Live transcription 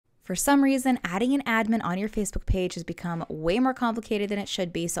For some reason, adding an admin on your Facebook page has become way more complicated than it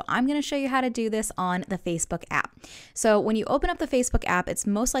should be, so I'm going to show you how to do this on the Facebook app. So when you open up the Facebook app, it's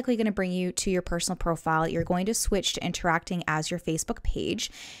most likely going to bring you to your personal profile. You're going to switch to interacting as your Facebook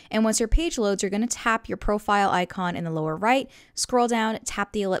page, and once your page loads, you're going to tap your profile icon in the lower right, scroll down,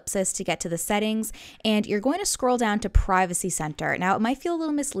 tap the ellipsis to get to the settings, and you're going to scroll down to Privacy Center. Now, it might feel a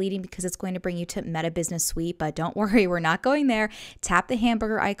little misleading because it's going to bring you to Meta Business Suite, but don't worry, we're not going there. Tap the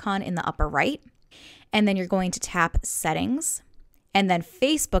hamburger icon in the upper right, and then you're going to tap Settings, and then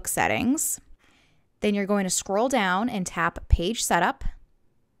Facebook Settings. Then you're going to scroll down and tap Page Setup,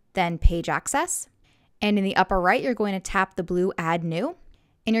 then Page Access, and in the upper right, you're going to tap the blue Add New,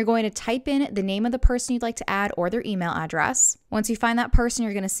 and you're going to type in the name of the person you'd like to add or their email address. Once you find that person,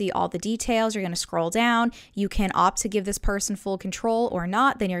 you're going to see all the details. You're going to scroll down. You can opt to give this person full control or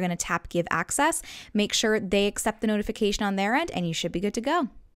not. Then you're going to tap Give Access. Make sure they accept the notification on their end, and you should be good to go.